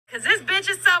get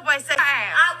your Subway. Say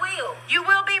I will. You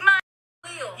will beat mine.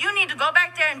 Will. You need to go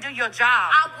back there and do your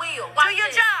job. I will. Do your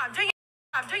job. Do your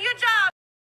job. Do your job.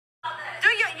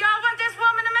 Y'all want this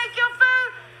woman to make your food?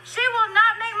 She will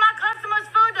not make my customers'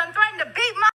 food and threaten to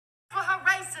beat my for her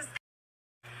racist.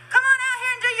 Come on out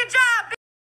here and do your job.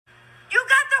 You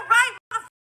got the right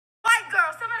white girl.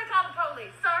 Somebody call the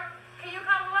police. Sir, can you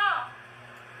call the law?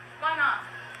 Why not?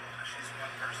 She's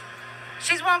one person.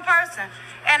 She's one person.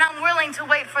 And I'm willing to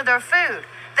wait for their food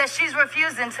that she's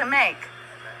refusing to make.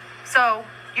 So,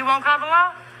 you won't call the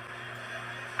law?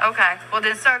 Okay. Well,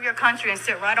 then serve your country and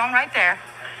sit right on right there.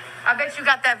 I bet you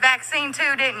got that vaccine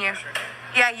too, didn't you? Sure did.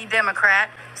 Yeah, you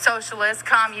Democrat, socialist,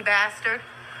 commie bastard.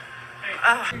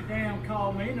 You damn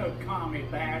call me no commie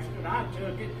bastard. I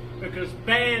took it because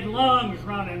bad lungs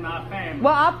run in my family.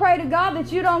 Well, I pray to God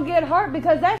that you don't get hurt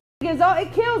because that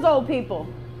it kills old people.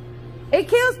 It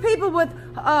kills people with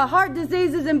heart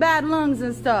diseases and bad lungs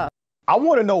and stuff. I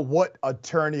want to know what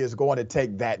attorney is going to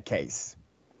take that case,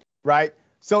 right?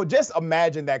 So just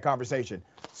imagine that conversation.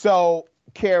 So,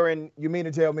 Karen, you mean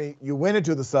to tell me you went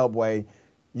into the subway,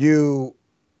 you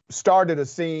started a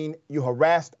scene, you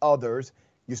harassed others,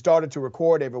 you started to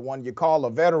record everyone, you call a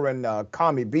veteran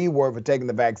commie B-word for taking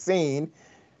the vaccine,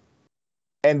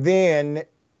 and then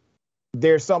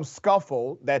there's some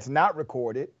scuffle that's not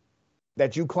recorded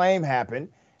that you claim happened,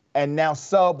 and now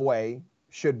Subway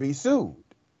should be sued.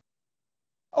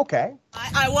 Okay.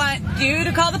 I want you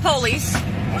to call the police.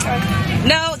 Okay.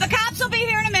 No, the cops will be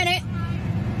here in a minute.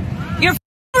 You're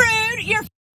rude. You're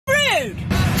rude.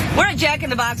 We're at Jack in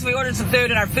the Box. We ordered some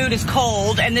food and our food is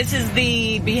cold. And this is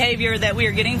the behavior that we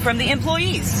are getting from the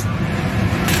employees.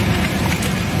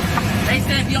 They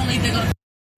said if you don't leave, they're gonna.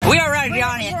 We are already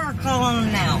on it. We're calling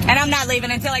them now. And I'm not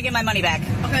leaving until I get my money back.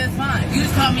 Okay, that's fine. You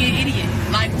just call me an idiot.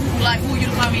 Like who you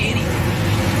to call me an idiot?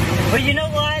 Well, you know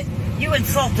what? You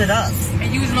insulted us.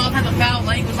 And using all type of foul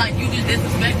language like you just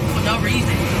disrespectful for no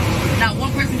reason. Not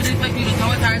one person would disrespect you the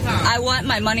whole entire time. I want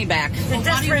my money back. The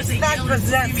disrespect was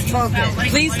that spoken.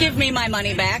 Please give me my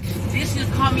money back. This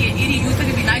just call me an idiot. You think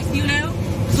it'd be nice to you now?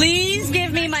 Please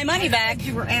give me my money back.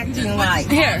 You were acting like.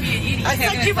 Here. I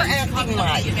thought you were acting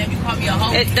like.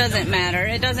 It doesn't matter.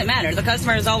 It doesn't matter. The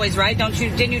customer is always right.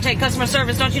 Didn't you take customer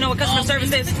service? Don't you know what customer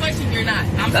service is? Situation you're not.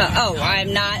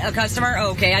 I'm not a customer?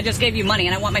 Okay, I just gave you money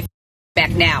and I want my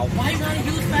back now. Why you gotta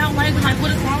use foul language? Like,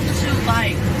 what is wrong with you?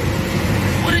 Like,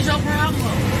 what is your problem?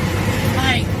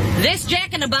 Like, this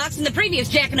Jack in the Box and the previous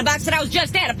Jack in the Box that I was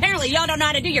just at. Apparently, y'all don't know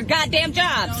how to do your goddamn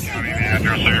jobs. The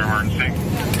address of your emergency.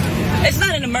 It's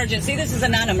not an emergency. This is a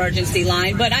non-emergency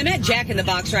line, but I'm at Jack in the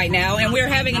Box right now, and we're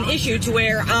having an issue to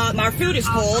where our food is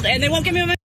cold, and they won't give me my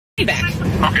money back.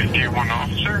 Okay, do you want an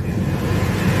officer?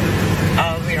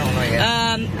 We don't know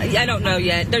yet. I don't know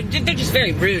yet. They're just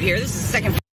very rude here. This is the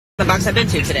second box I've been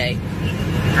to today.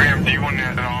 Graham, do you want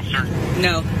an officer?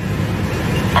 No.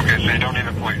 Okay, so you don't need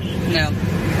a police? No.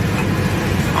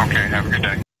 Okay, have a good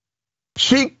day.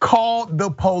 She called the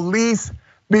police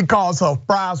because her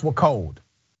fries were cold.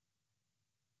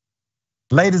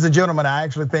 Ladies and gentlemen, I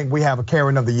actually think we have a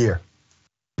Karen of the year.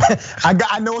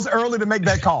 I know it's early to make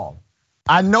that call.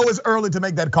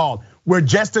 We're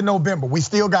just in November. We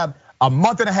still got a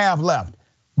month and a half left.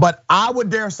 But I would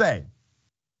dare say,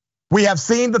 we have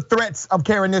seen the threats of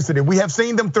Karenicity. We have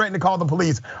seen them threaten to call the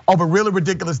police over really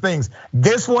ridiculous things.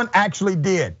 This one actually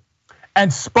did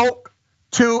and spoke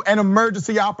to an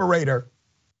emergency operator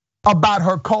about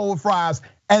her cold fries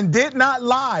and did not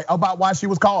lie about why she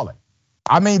was calling.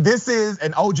 I mean, this is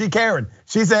an OG Karen.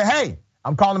 She said, hey,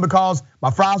 I'm calling because my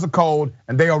fries are cold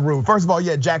and they are rude. First of all,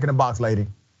 you're at Jack in the Box, lady.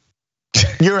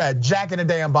 You're at Jack in the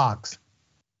damn Box.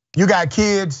 You got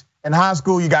kids in high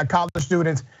school, you got college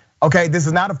students. Okay, this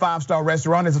is not a 5-star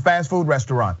restaurant, it's a fast food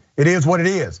restaurant. It is what it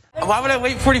is. Why would I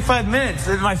wait 45 minutes?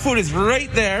 My food is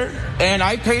right there and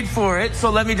I paid for it, so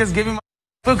let me just give him my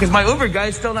food because my Uber guy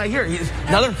is still not here. He's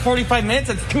another 45 minutes,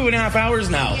 that's 2.5 hours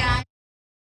now. Yeah.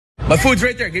 My food's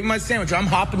right there, give me my sandwich. I'm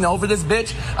hopping over this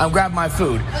bitch, I'm grabbing my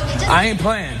food. I ain't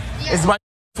playing. It's my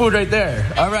food right there.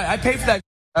 All right, I paid for that.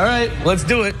 All right, let's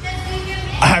do it.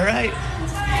 All right.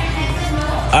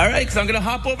 All right, because I'm gonna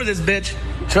hop over this bitch.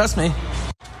 Trust me.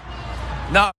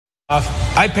 No,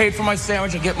 I paid for my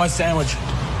sandwich. I get my sandwich.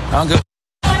 I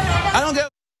don't get.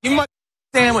 Give me my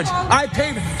sandwich. I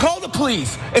paid. Call the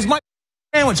police. It's my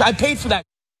sandwich. I paid for that.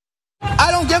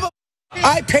 I don't give a.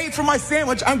 I paid for my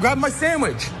sandwich. I'm grabbing my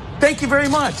sandwich. Thank you very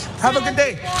much. Have a good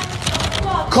day.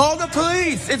 Call the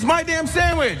police. It's my damn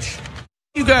sandwich.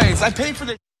 You guys, I paid for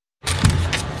this.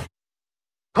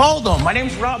 Call them. My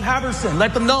name's Rob Haverson.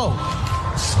 Let them know.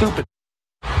 Stupid.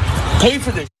 Pay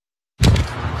for this.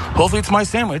 Hopefully it's my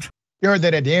sandwich. You heard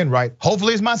that at the end, right?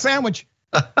 Hopefully it's my sandwich.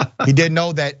 He didn't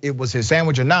know that it was his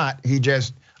sandwich or not. He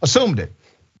just assumed it.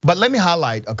 But let me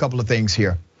highlight a couple of things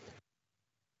here.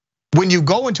 When you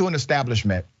go into an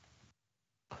establishment,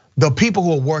 the people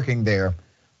who are working there,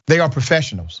 they are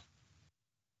professionals.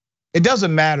 It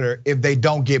doesn't matter if they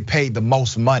don't get paid the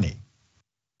most money,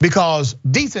 because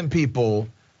decent people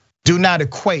do not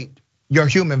equate your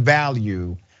human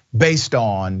value based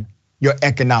on your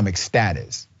economic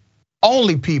status.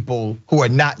 Only people who are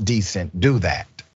not decent do that.